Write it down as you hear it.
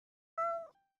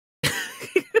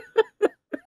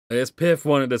I guess Piff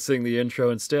wanted to sing the intro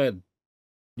instead.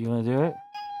 You wanna do it?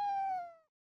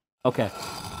 Okay.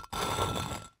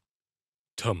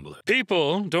 Tumblr.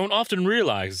 People don't often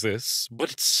realize this, but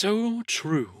it's so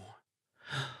true.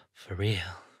 For real.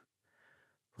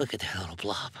 Look at that little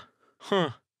blob.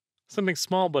 Huh. Something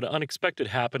small but unexpected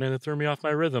happened and it threw me off my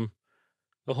rhythm.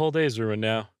 The whole day's ruined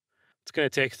now. It's gonna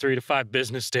take 3 to 5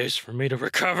 business days for me to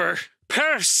recover.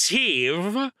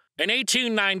 Perceive an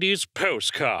 1890s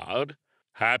postcard.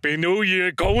 Happy New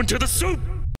Year, going to the soup!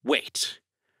 Wait.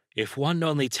 If one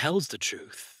only tells the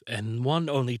truth, and one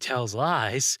only tells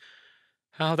lies,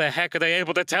 how the heck are they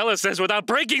able to tell us this without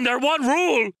breaking their one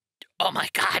rule? Oh my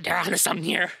god, they're onto something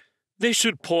here. They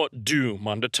should port Doom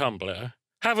onto Tumblr.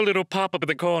 Have a little pop-up in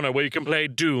the corner where you can play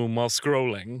Doom while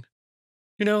scrolling.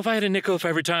 You know, if I had a nickel for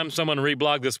every time someone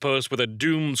reblogged this post with a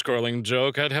doom-scrolling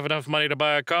joke, I'd have enough money to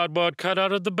buy a cardboard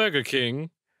cutout of the Burger King.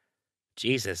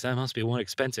 Jesus, that must be one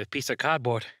expensive piece of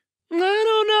cardboard. I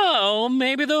don't know.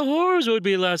 Maybe the horrors would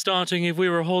be less daunting if we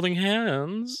were holding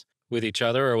hands. With each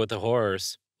other or with the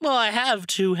horrors? Well, I have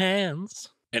 2 hands.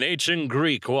 An ancient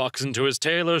Greek walks into his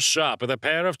tailor's shop with a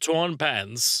pair of torn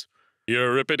pants.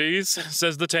 Euripides,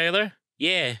 says the tailor.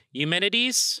 Yeah,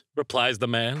 Eumenides? Replies the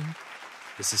man.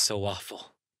 This is so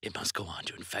awful. It must go on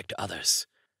to infect others.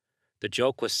 The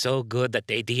joke was so good that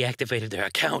they deactivated their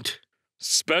account.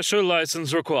 Special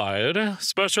license required.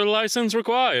 Special license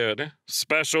required.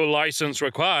 Special license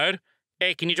required.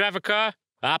 Hey, can you drive a car?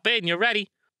 Hop in, you're ready.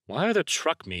 Why are there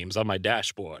truck memes on my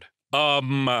dashboard?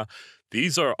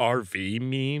 These are RV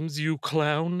memes, you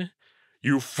clown.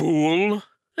 You fool.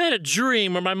 I had a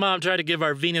dream where my mom tried to give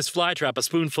our Venus flytrap a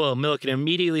spoonful of milk and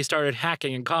immediately started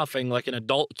hacking and coughing like an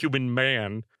adult human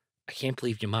man. I can't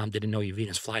believe your mom didn't know your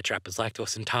Venus flytrap was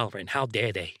lactose intolerant. How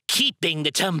dare they? Keeping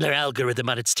the Tumblr algorithm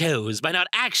on its toes by not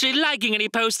actually liking any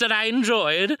posts that I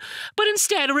enjoyed, but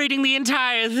instead reading the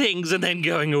entire things and then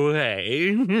going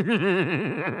away.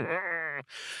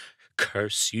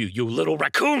 Curse you, you little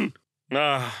raccoon!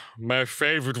 My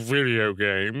favorite video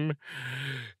game.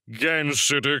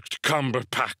 Genshin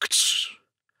Compact.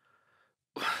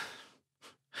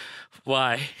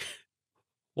 Why?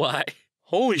 Why?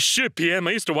 Holy shit, PM,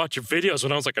 I used to watch your videos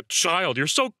when I was like a child. You're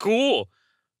so cool.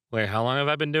 Wait, how long have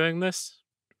I been doing this?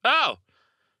 Oh!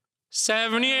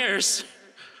 7 years.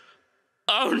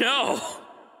 Oh no!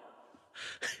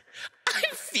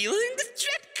 I'm feeling the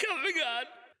dread coming on.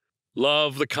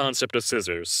 Love the concept of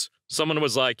scissors. Someone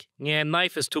was like, yeah,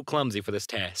 knife is too clumsy for this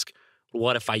task.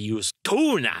 What if I use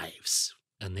 2 knives?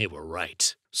 And they were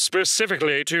right.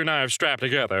 Specifically 2 knives strapped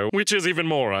together, which is even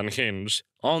more unhinged.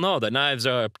 Oh no, the knives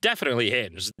are definitely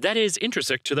hinged. That is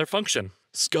intrinsic to their function.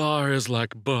 Scar is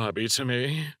like Bobby to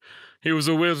me. He was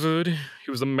a wizard,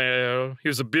 he was a mayor, he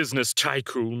was a business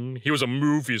tycoon, he was a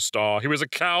movie star, he was a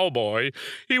cowboy,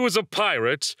 he was a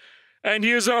pirate, and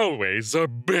he is always a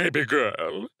baby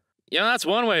girl. Yeah, that's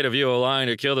one way to view a lion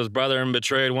who killed his brother and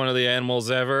betrayed one of the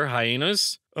animals ever,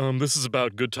 hyenas. This is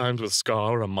about Good Times with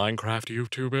Scar, a Minecraft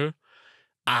YouTuber.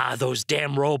 Ah, those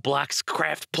damn Roblox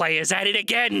craft players at it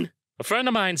again! A friend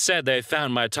of mine said they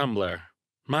found my Tumblr.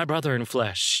 My brother in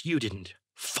flesh, you didn't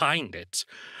find it.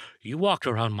 You walked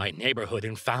around my neighborhood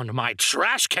and found my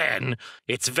trash can.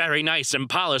 It's very nice and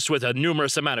polished with a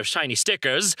numerous amount of shiny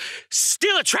stickers.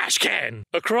 Still a trash can!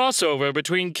 A crossover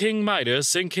between King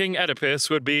Midas and King Oedipus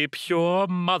would be pure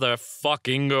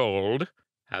motherfucking gold.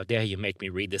 How dare you make me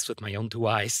read this with my own 2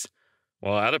 eyes?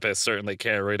 Well, Oedipus certainly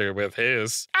can't read it with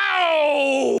his.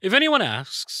 Ow! If anyone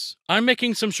asks, I'm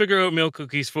making some sugar oatmeal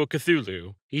cookies for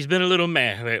Cthulhu. He's been a little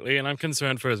meh lately, and I'm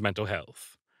concerned for his mental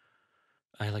health.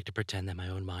 I like to pretend that my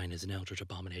own mind is an eldritch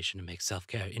abomination to make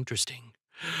self-care interesting.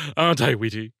 Aren't I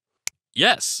witty?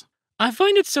 Yes. I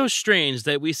find it so strange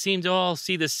that we seem to all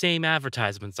see the same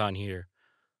advertisements on here.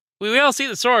 We all see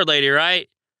the sword lady, right?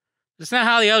 That's not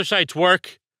how the other sites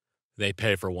work. They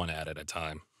pay for 1 ad at a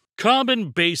time.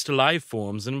 Carbon-based life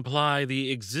forms imply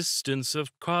the existence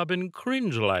of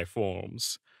carbon-cringe life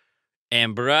forms.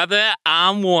 And brother,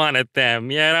 I'm one of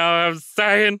them, you know what I'm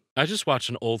saying? I just watched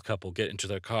an old couple get into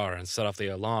their car and set off the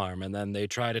alarm, and then they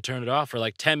try to turn it off for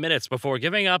like 10 minutes before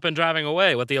giving up and driving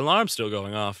away with the alarm still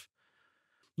going off.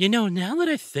 You know, now that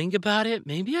I think about it,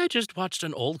 maybe I just watched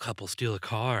an old couple steal a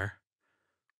car.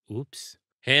 Oops.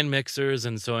 Hand mixers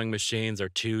and sewing machines are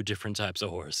 2 different types of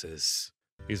horses.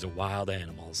 These are wild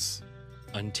animals.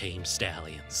 Untamed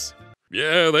stallions.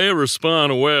 Yeah, they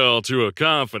respond well to a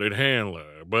confident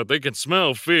handler, but they can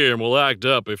smell fear and will act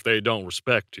up if they don't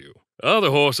respect you. Other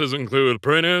horses include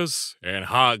printers and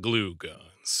hot glue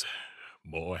guns.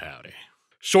 Boy, howdy.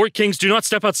 Short kings, do not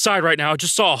step outside right now. I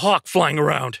just saw a hawk flying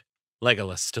around.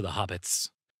 Legolas to the hobbits.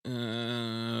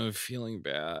 Feeling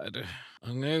bad.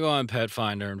 I'm gonna go on Pet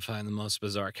Finder and find the most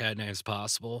bizarre cat names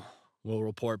possible. We'll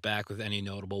report back with any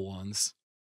notable ones.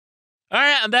 All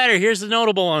right, I'm better. Here's the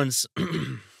notable ones.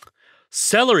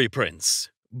 Celery Prince,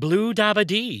 Blue Dabba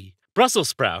Dee, Brussels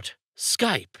Sprout,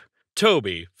 Skype,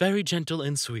 Toby, very gentle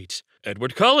and sweet,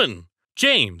 Edward Cullen,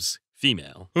 James,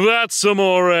 female, That's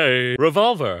Amore,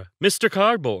 Revolver, Mr.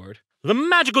 Cardboard, The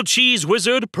Magical Cheese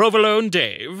Wizard, Provolone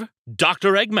Dave,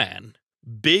 Dr. Eggman,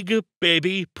 Big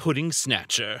Baby Pudding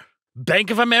Snatcher,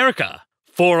 Bank of America,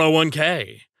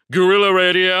 401k, Gorilla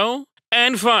Radio,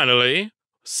 and finally,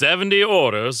 70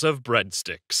 orders of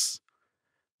breadsticks.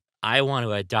 I want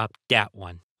to adopt that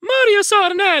one. Mario saw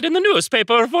an ad in the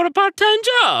newspaper for a part-time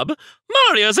job.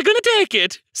 Mario's gonna take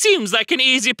it. Seems like an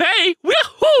easy pay.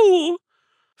 Woohoo!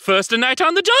 First night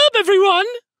on the job, everyone!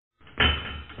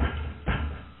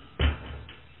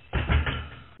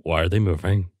 Why are they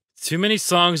moving? Too many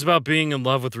songs about being in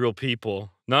love with real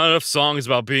people. Not enough songs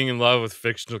about being in love with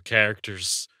fictional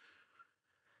characters.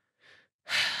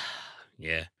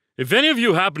 Yeah. If any of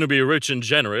you happen to be rich and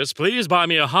generous, please buy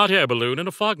me a hot air balloon and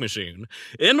a fog machine.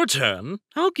 In return,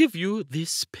 I'll give you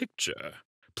this picture.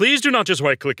 Please do not just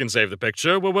right-click and save the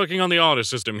picture. We're working on the honor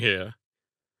system here.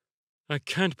 I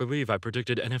can't believe I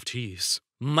predicted NFTs.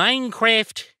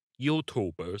 Minecraft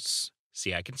YouTubers.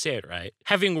 See, I can say it right.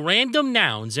 Having random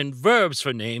nouns and verbs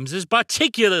for names is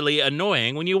particularly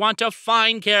annoying when you want a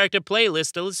fine character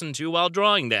playlist to listen to while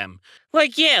drawing them.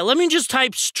 Like, yeah, let me just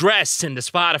type stress into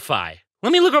Spotify.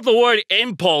 Let me look up the word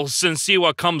impulse and see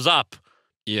what comes up.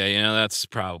 Yeah, you know, it's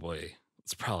probably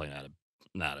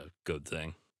not a good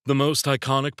thing. The most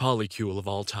iconic polycule of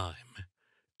all time.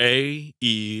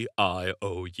 A-E-I-O-U.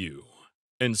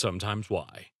 And sometimes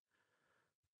Y.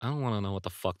 I don't want to know what the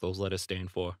fuck those letters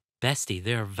stand for. Bestie,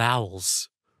 they're vowels.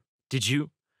 Did you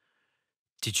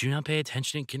not pay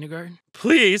attention in kindergarten?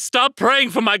 Please stop praying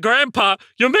for my grandpa.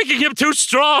 You're making him too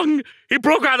strong. He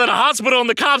broke out of the hospital and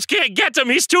the cops can't get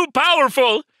him. He's too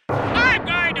powerful. I'm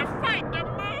going to fight the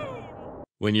moon!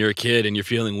 When you're a kid and you're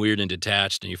feeling weird and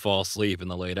detached and you fall asleep in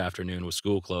the late afternoon with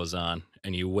school clothes on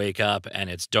and you wake up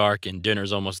and it's dark and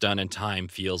dinner's almost done and time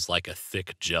feels like a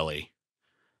thick jelly.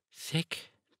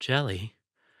 Thick jelly?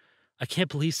 I can't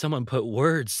believe someone put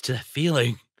words to that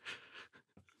feeling.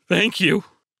 Thank you.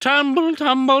 Tumble,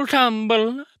 tumble,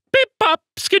 tumble. Beep-pop,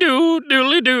 skidoo,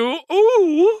 doodly-doo,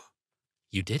 ooh.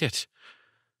 You did it.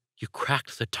 You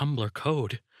cracked the Tumblr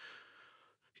code.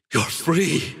 You're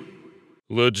free.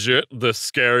 Legit the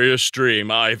scariest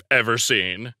dream I've ever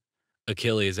seen.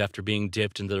 Achilles after being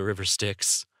dipped into the river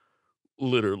Styx.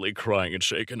 Literally crying and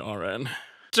shaking, RN.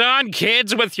 Done,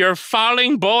 kids, with your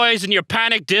falling boys and your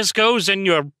panic discos and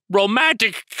your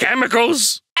romantic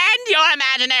chemicals. And your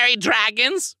imaginary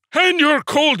dragons. And your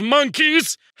cold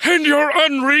monkeys. And your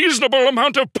unreasonable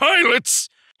amount of pilots.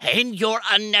 And your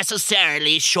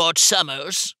unnecessarily short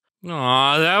summers.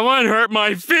 Aw, that one hurt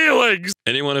my feelings.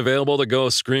 Anyone available to go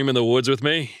scream in the woods with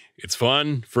me? It's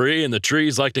fun, free, and the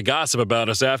trees like to gossip about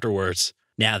us afterwards.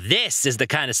 Now this is the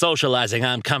kind of socializing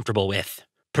I'm comfortable with.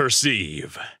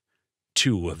 Perceive.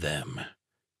 2 of them.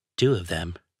 2 of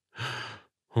them?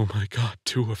 Oh my god,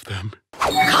 2 of them.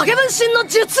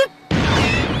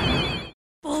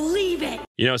 Believe it!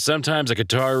 You know, sometimes a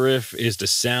guitar riff is to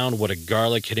sound what a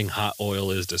garlic hitting hot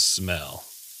oil is to smell.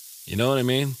 You know what I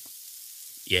mean?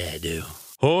 Yeah, I do.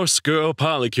 Horse girl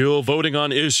polycule voting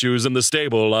on issues in the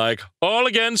stable like, all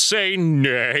against say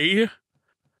nay.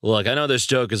 Look, I know this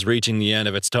joke is reaching the end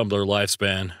of its Tumblr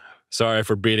lifespan. Sorry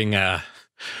for beating,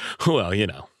 well, you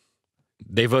know.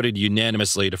 They voted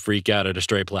unanimously to freak out at a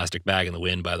stray plastic bag in the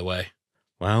wind, by the way.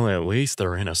 Well, at least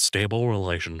they're in a stable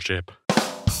relationship.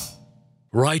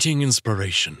 Writing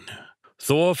inspiration.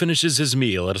 Thor finishes his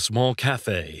meal at a small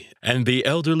cafe, and the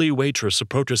elderly waitress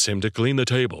approaches him to clean the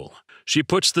table. She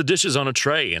puts the dishes on a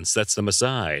tray and sets them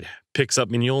aside, picks up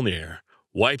Mjolnir,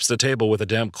 wipes the table with a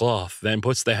damp cloth, then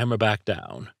puts the hammer back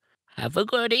down. Have a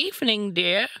good evening,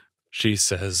 dear, she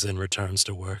says and returns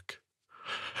to work.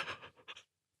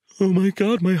 Oh my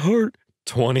god, my heart.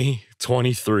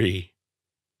 2023.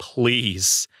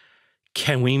 Please,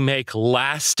 can we make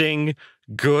lasting,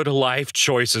 good life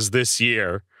choices this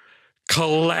year?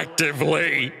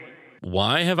 Collectively.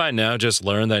 Why have I now just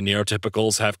learned that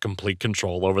neurotypicals have complete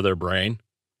control over their brain?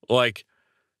 Like,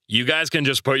 you guys can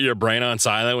just put your brain on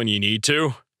silent when you need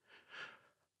to?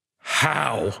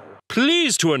 How?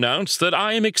 Pleased to announce that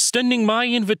I am extending my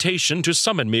invitation to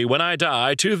summon me when I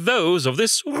die to those of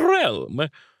this realm.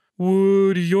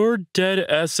 Would your dead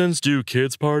essence do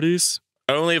kids' parties?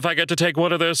 Only if I get to take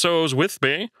one of their souls with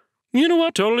me. You know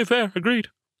what? Totally fair. Agreed.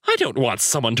 I don't want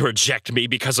someone to reject me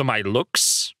because of my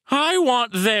looks. I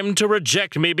want them to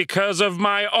reject me because of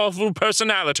my awful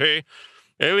personality.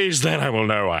 At least then I will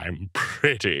know I'm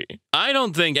pretty. I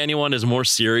don't think anyone is more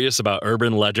serious about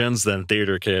urban legends than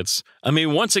theater kids. I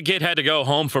mean, once a kid had to go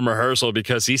home from rehearsal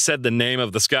because he said the name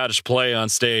of the Scottish play on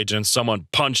stage and someone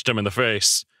punched him in the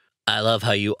face. I love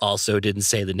how you also didn't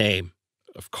say the name.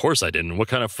 Of course I didn't. What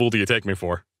kind of fool do you take me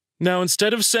for? Now,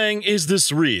 instead of saying, "Is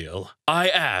this real?" I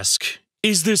ask,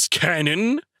 "Is this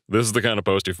canon?" This is the kind of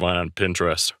post you find on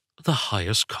Pinterest. The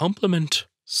highest compliment.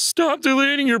 Stop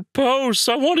deleting your posts.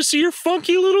 I want to see your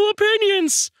funky little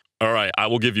opinions. All right, I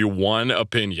will give you one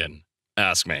opinion.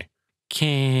 Ask me.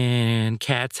 Can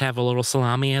cats have a little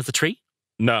salami as a treat?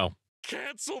 No.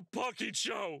 Cancel Pucky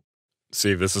Show.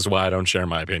 See, this is why I don't share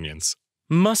my opinions.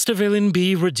 Must a villain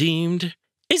be redeemed?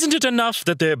 Isn't it enough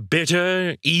that they're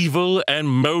bitter, evil, and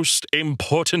most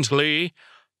importantly,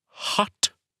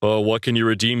 hot? Well, what can you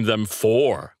redeem them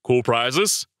for? Cool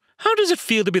prizes? How does it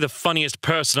feel to be the funniest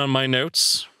person on my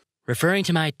notes? Referring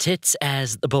to my tits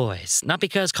as the boys, not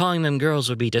because calling them girls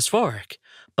would be dysphoric,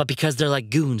 but because they're like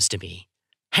goons to me.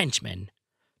 Henchmen.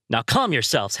 Now calm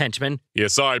yourselves, henchmen. Yeah,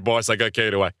 sorry, boss, I got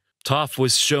carried away. Toph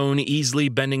was shown easily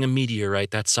bending a meteorite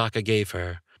that Sokka gave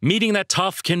her, meaning that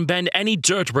Toph can bend any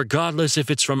dirt regardless if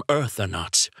it's from Earth or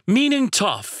not. Meaning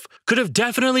Toph could have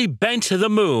definitely bent the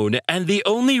moon, and the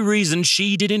only reason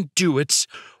she didn't do it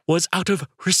was out of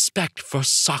respect for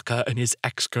Sokka and his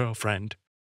ex-girlfriend.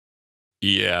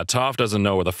 Yeah, Toph doesn't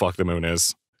know where the fuck the moon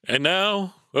is. And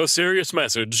now, a serious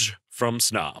message from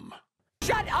Snom.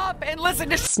 Shut up and listen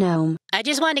to Snow. I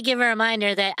just want to give a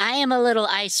reminder that I am a little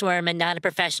ice worm and not a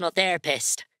professional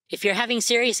therapist. If you're having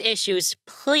serious issues,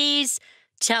 please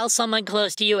tell someone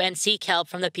close to you and seek help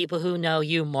from the people who know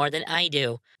you more than I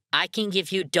do. I can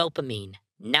give you dopamine,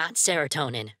 not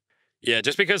serotonin. Yeah,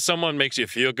 just because someone makes you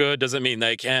feel good doesn't mean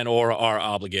they can or are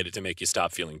obligated to make you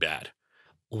stop feeling bad.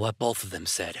 What both of them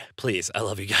said. Please, I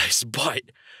love you guys, but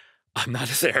I'm not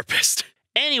a therapist.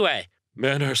 Anyway,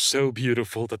 men are so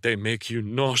beautiful that they make you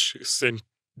nauseous and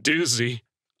dizzy.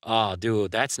 Aw,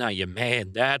 dude, that's not your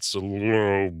man. That's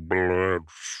low blood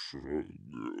sugar.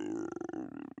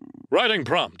 Writing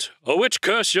prompt. A witch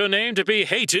curse your name to be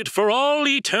hated for all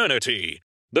eternity.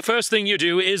 The first thing you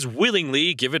do is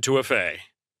willingly give it to a fae.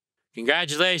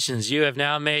 Congratulations, you have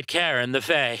now made Karen the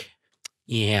fae.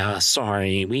 Yeah,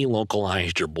 sorry, we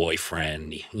localized your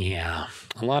boyfriend. Yeah,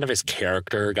 a lot of his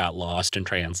character got lost in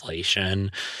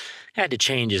translation. Had to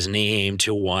change his name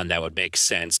to one that would make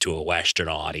sense to a Western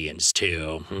audience,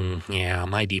 too. Yeah,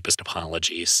 my deepest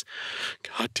apologies.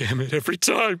 God damn it, every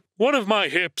time. One of my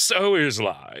hips always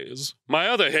lies. My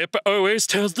other hip always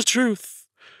tells the truth.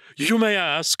 You may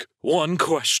ask one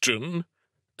question.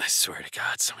 I swear to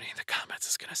God, somebody in the comments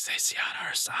is going to say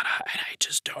Siana or Sana, and I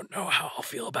just don't know how I'll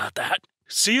feel about that.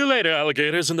 See you later,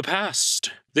 alligators in the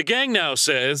past. The gang now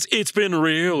says, it's been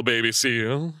real, baby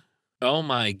seal. Oh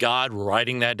my God,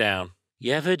 writing that down.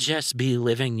 You ever just be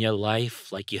living your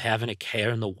life like you haven't a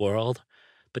care in the world,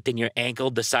 but then your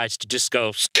ankle decides to just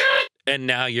go, and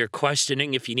now you're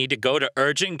questioning if you need to go to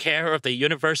urgent care or if the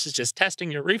universe is just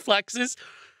testing your reflexes?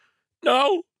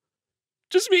 No,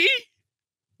 just me.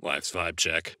 Life's vibe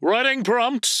check. Writing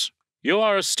prompts. You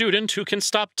are a student who can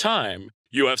stop time.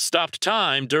 You have stopped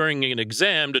time during an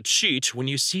exam to cheat when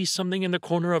you see something in the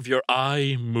corner of your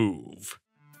eye move.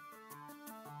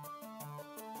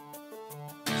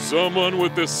 Someone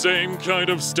with the same kind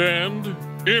of stand?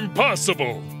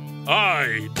 Impossible!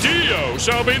 I, Dio,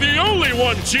 shall be the only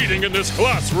one cheating in this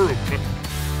classroom!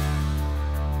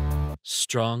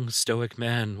 Strong, stoic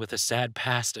man with a sad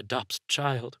past adopts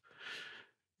child.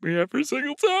 Me every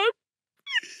single time.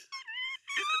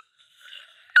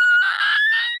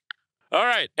 All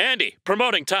right, Andy,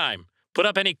 promoting time. Put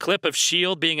up any clip of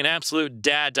S.H.I.E.L.D. being an absolute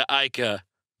dad to Ica.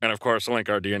 And of course, link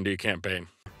our D&D campaign.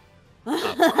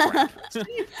 Let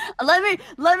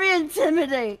me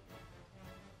intimidate.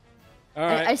 All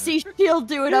right. I see Shield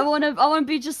do it. I wanna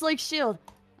be just like Shield.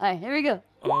 All right, here we go.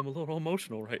 Oh, I'm a little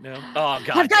emotional right now. Oh,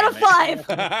 God. I've got a 5.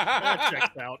 That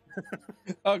checks out.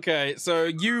 Okay, so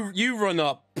you run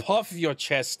up, puff your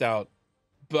chest out,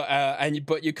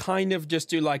 but you kind of just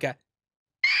do like a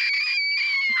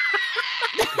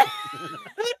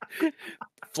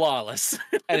Flawless.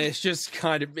 and it's just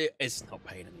kind of it's not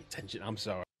paying any attention. I'm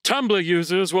sorry. Tumblr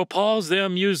users will pause their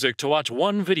music to watch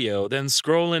one video, then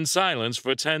scroll in silence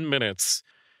for 10 minutes.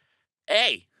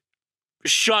 Hey,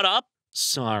 shut up.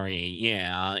 Sorry,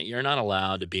 yeah, you're not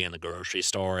allowed to be in the grocery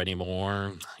store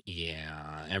anymore.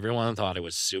 Yeah, everyone thought it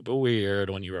was super weird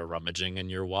when you were rummaging in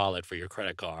your wallet for your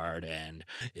credit card, and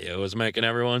it was making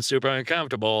everyone super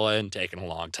uncomfortable and taking a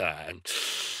long time.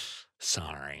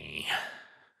 Sorry.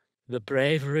 The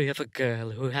bravery of a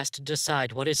girl who has to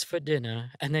decide what is for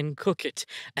dinner, and then cook it,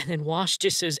 and then wash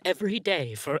dishes every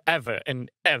day forever and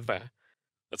ever.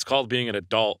 That's called being an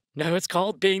adult. No, it's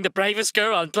called being the bravest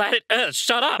girl on planet Earth.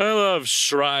 Shut up! I love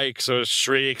shrikes or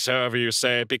shrieks, however you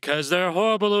say it, because they're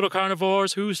horrible little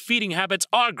carnivores whose feeding habits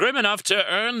are grim enough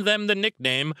to earn them the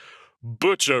nickname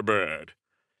Butcherbird.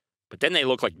 But then they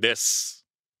look like this.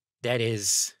 That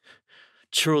is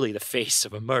truly the face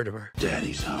of a murderer.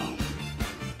 Daddy's home.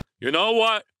 You know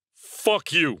what?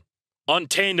 Fuck you.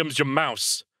 Untandem's your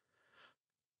mouse.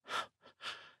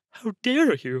 How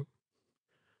dare you?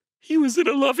 He was in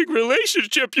a loving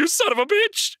relationship, you son of a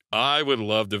bitch! I would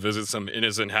love to visit some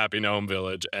innocent Happy Gnome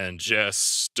village and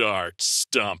just start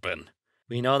stomping.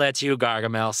 We know that's you,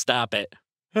 Gargamel. Stop it.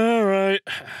 All right.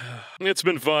 It's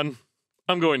been fun.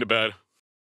 I'm going to bed.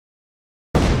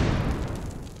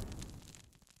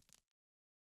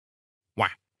 Why?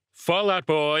 Fallout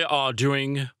Boy are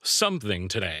doing something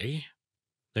today.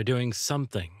 They're doing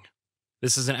something.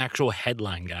 This is an actual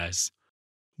headline, guys.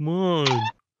 Come on.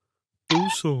 Do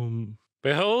some.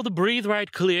 Behold, Breathe Right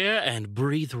Clear and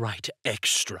Breathe Right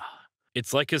Extra.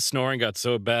 It's like his snoring got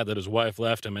so bad that his wife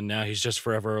left him, and now he's just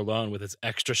forever alone with his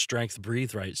extra strength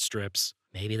Breathe Right strips.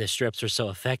 Maybe the strips are so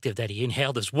effective that he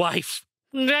inhaled his wife.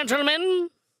 Gentlemen,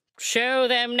 show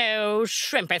them no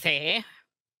shrimpathy.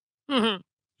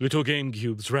 Little game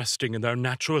cubes resting in their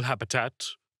natural habitat.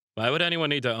 Why would anyone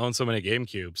need to own so many game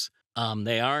cubes?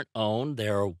 They aren't owned.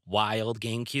 They're wild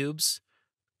game cubes.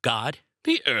 God.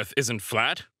 The Earth isn't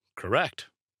flat. Correct.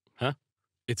 Huh?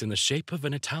 It's in the shape of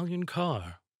an Italian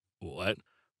car. What?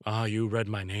 Ah, you read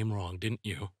my name wrong, didn't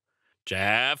you?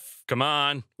 Jeff, come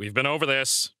on. We've been over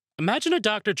this. Imagine a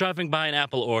doctor driving by an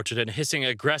apple orchard and hissing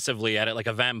aggressively at it like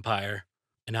a vampire.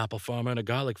 An apple farmer and a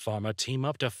garlic farmer team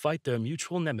up to fight their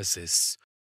mutual nemesis,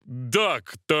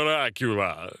 Duck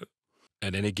Dracula.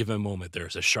 At any given moment,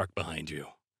 there's a shark behind you.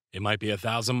 It might be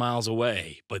 1,000 miles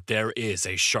away, but there is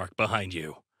a shark behind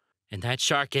you. And that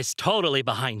shark is totally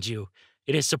behind you.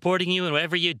 It is supporting you in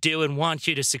whatever you do and wants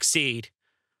you to succeed.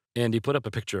 Andy, put up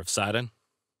a picture of Sidon.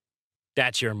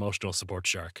 That's your emotional support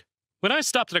shark. When I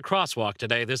stopped at a crosswalk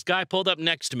today, this guy pulled up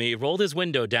next to me, rolled his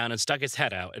window down, and stuck his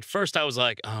head out. At first, I was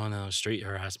like, oh no, street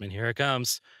harassment, here it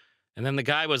comes. And then the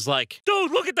guy was like,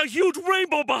 dude, look at the huge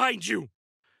rainbow behind you!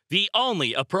 The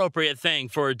only appropriate thing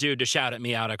for a dude to shout at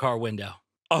me out a car window.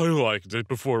 I liked it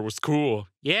before it was cool.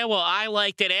 Yeah, well, I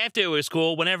liked it after it was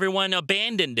cool when everyone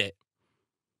abandoned it.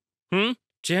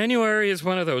 January is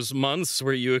one of those months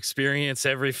where you experience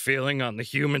every feeling on the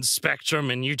human spectrum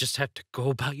and you just have to go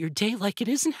about your day like it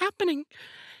isn't happening.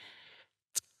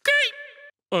 It's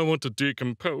great! I want to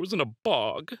decompose in a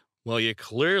bog. Well, you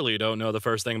clearly don't know the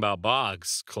first thing about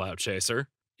bogs, Cloud Chaser.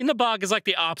 In the bog is like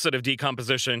the opposite of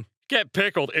decomposition. Get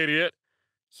pickled, idiot.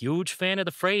 Huge fan of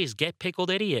the phrase, get pickled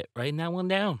idiot. Writing that one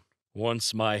down.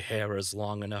 Once my hair is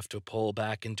long enough to pull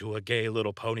back into a gay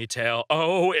little ponytail,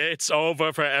 oh, it's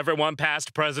over for everyone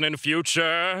past, present, and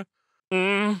future.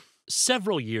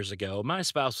 Several years ago, my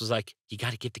spouse was like, you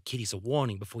gotta give the kiddies a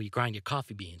warning before you grind your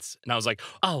coffee beans. And I was like,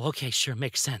 oh, okay, sure,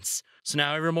 makes sense. So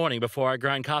now every morning before I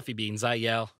grind coffee beans, I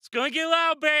yell, it's gonna get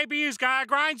loud, baby, you gotta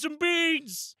grind some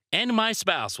beans. And my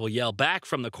spouse will yell back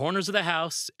from the corners of the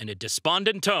house in a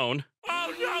despondent tone,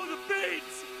 oh no, the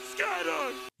beans!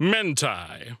 Scatter!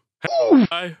 Mentai.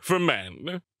 Hi for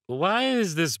men. Why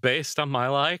is this based on my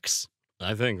likes?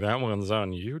 I think that one's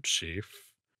on you, Chief.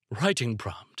 Writing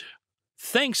prompt.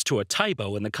 Thanks to a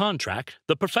typo in the contract,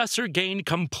 the professor gained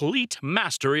complete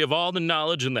mastery of all the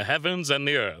knowledge in the heavens and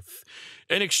the earth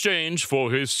in exchange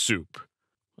for his soup.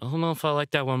 I don't know if I like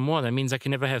that one more. That means I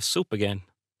can never have soup again.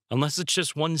 Unless it's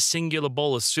just one singular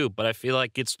bowl of soup, but I feel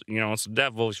like it's the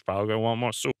devil. He's probably gonna want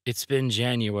more soup. It's been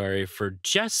January for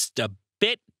just a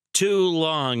bit too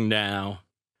long now.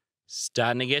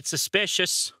 Starting to get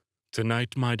suspicious.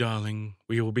 Tonight, my darling,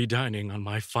 we will be dining on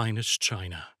my finest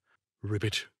china.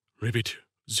 Ribbit, ribbit,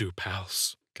 Zoop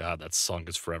House. God, that song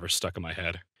is forever stuck in my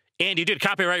head. Andy, due to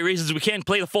copyright reasons, we can't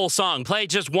play the full song. Play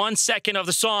just 1 second of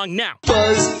the song now.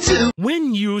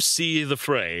 When you see the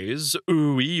phrase,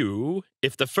 ooh-ee-oo,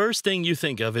 if the first thing you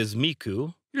think of is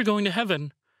Miku, you're going to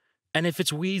heaven. And if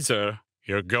it's Weezer,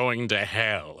 you're going to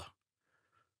hell.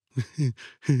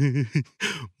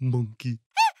 Monkey.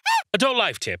 Adult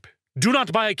life tip. Do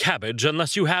not buy a cabbage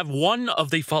unless you have one of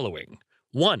the following.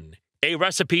 1. A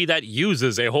recipe that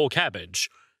uses a whole cabbage.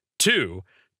 2.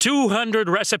 200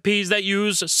 recipes that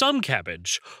use some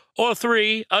cabbage. Or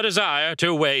 3. A desire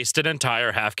to waste an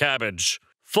entire half cabbage.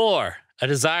 4. A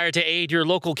desire to aid your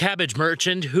local cabbage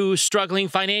merchant who's struggling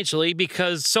financially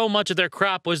because so much of their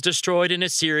crop was destroyed in a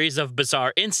series of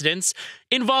bizarre incidents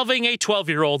involving a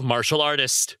 12-year-old martial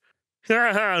artist.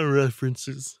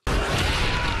 References.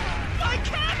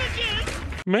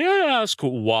 May I ask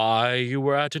why you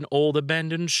were at an old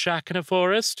abandoned shack in a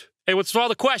forest? Hey, what's all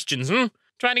the questions,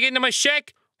 Trying to get into my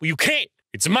shack? Well, you can't.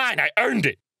 It's mine. I earned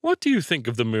it. What do you think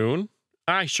of the moon?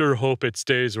 I sure hope it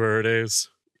stays where it is.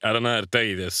 I don't know how to tell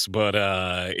you this, but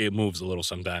it moves a little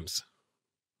sometimes.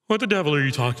 What the devil are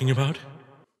you talking about?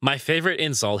 My favorite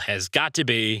insult has got to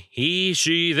be, he,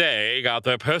 she, they got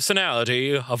the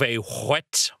personality of a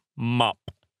wet mop.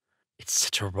 It's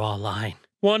such a raw line.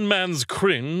 One man's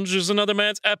cringe is another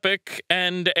man's epic,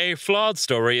 and a flawed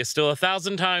story is still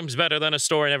 1,000 times better than a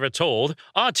story never told,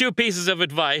 are two pieces of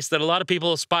advice that a lot of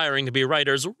people aspiring to be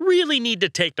writers really need to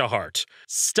take to heart.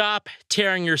 Stop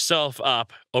tearing yourself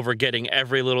up over getting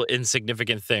every little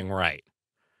insignificant thing right.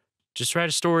 Just write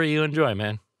a story you enjoy,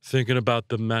 man. Thinking about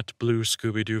the matte blue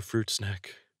Scooby-Doo fruit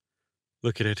snack.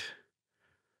 Look at it.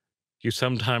 You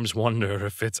sometimes wonder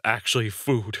if it's actually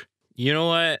food. You know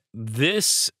what?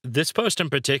 This post in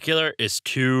particular is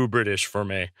too British for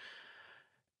me.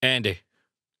 Andy,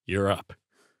 you're up.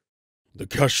 The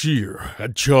cashier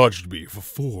had charged me for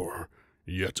 4,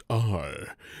 yet I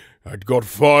had got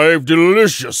 5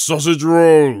 delicious sausage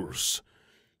rolls.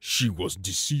 She was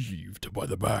deceived by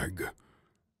the bag.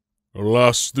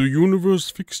 Alas, the universe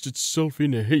fixed itself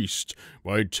in haste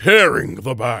by tearing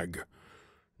the bag,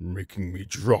 making me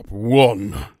drop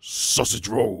 1 sausage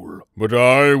roll. But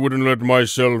I wouldn't let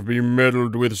myself be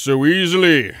meddled with so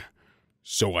easily,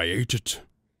 so I ate it.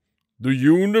 The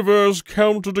universe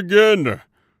countered again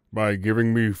by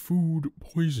giving me food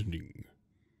poisoning.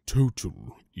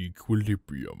 Total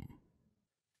equilibrium.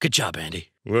 Good job, Andy.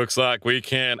 Looks like we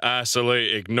can't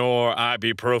isolate, ignore,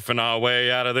 ibuprofen our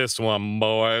way out of this one,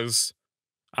 boys.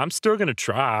 I'm still gonna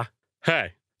try.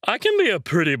 Hey, I can be a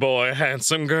pretty boy,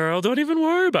 handsome girl. Don't even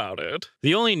worry about it.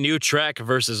 The only new track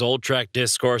versus old track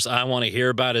discourse I want to hear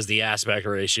about is the aspect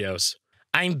ratios.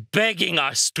 I'm begging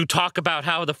us to talk about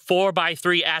how the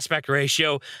 4:3 aspect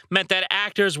ratio meant that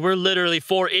actors were literally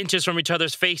 4 inches from each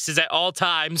other's faces at all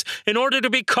times in order to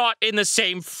be caught in the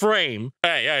same frame.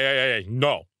 Hey,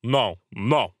 no.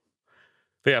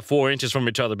 They are 4 inches from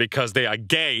each other because they are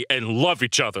gay and love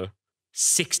each other.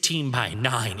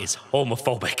 16:9 is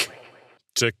homophobic.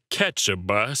 To catch a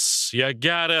bus, you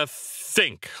gotta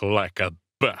think like a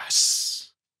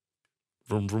bus.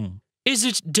 Vroom, vroom. Is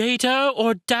it data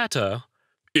or data?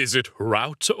 Is it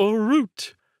route or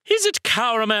route? Is it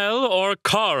caramel or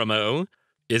caramel?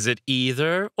 Is it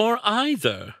either or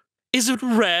either? Is it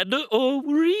red or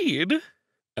read?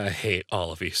 I hate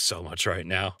all of you so much right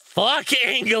now. Fuck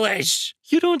English!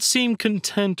 You don't seem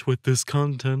content with this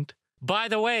content. By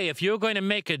the way, if you're going to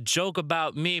make a joke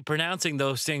about me pronouncing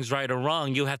those things right or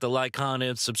wrong, you have to like, comment,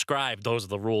 and subscribe. Those are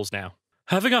the rules now.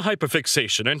 Having a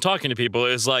hyperfixation and talking to people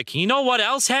is like, you know what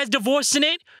else has divorce in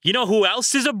it? You know who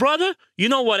else is a brother? You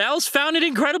know what else found an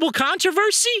incredible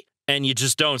controversy? And you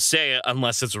just don't say it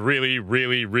unless it's really,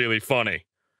 really, really funny.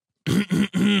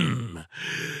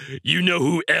 You know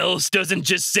who else doesn't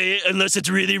just say it unless it's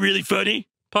really, really funny?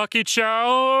 Pocky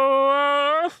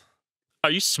Chow.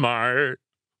 Are you smart?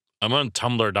 I'm on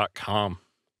Tumblr.com.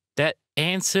 That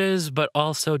answers but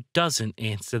also doesn't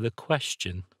answer the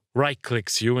question.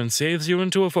 Right-clicks you and saves you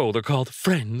into a folder called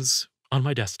Friends on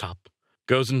my desktop.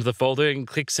 Goes into the folder and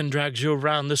clicks and drags you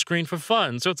around the screen for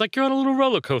fun, so it's like you're on a little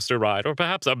roller coaster ride, or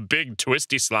perhaps a big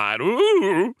twisty slide.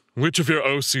 Ooh! Which of your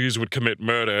OCs would commit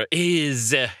murder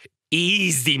is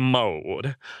easy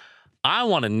mode. I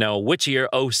want to know which of your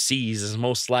OCs is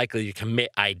most likely to commit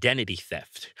identity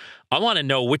theft. I want to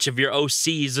know which of your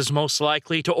OCs is most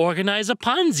likely to organize a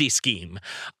Ponzi scheme.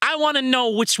 I want to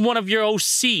know which one of your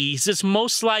OCs is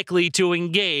most likely to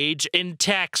engage in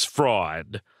tax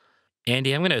fraud.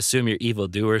 Andy, I'm going to assume your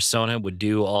evildoer Sona would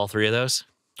do all 3 of those.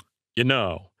 You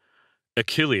know,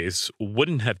 Achilles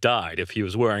wouldn't have died if he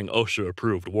was wearing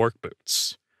OSHA-approved work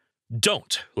boots.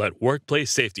 Don't let workplace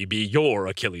safety be your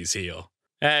Achilles heel.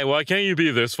 Hey, why can't you be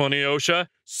this funny, OSHA?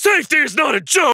 Safety is not a joke!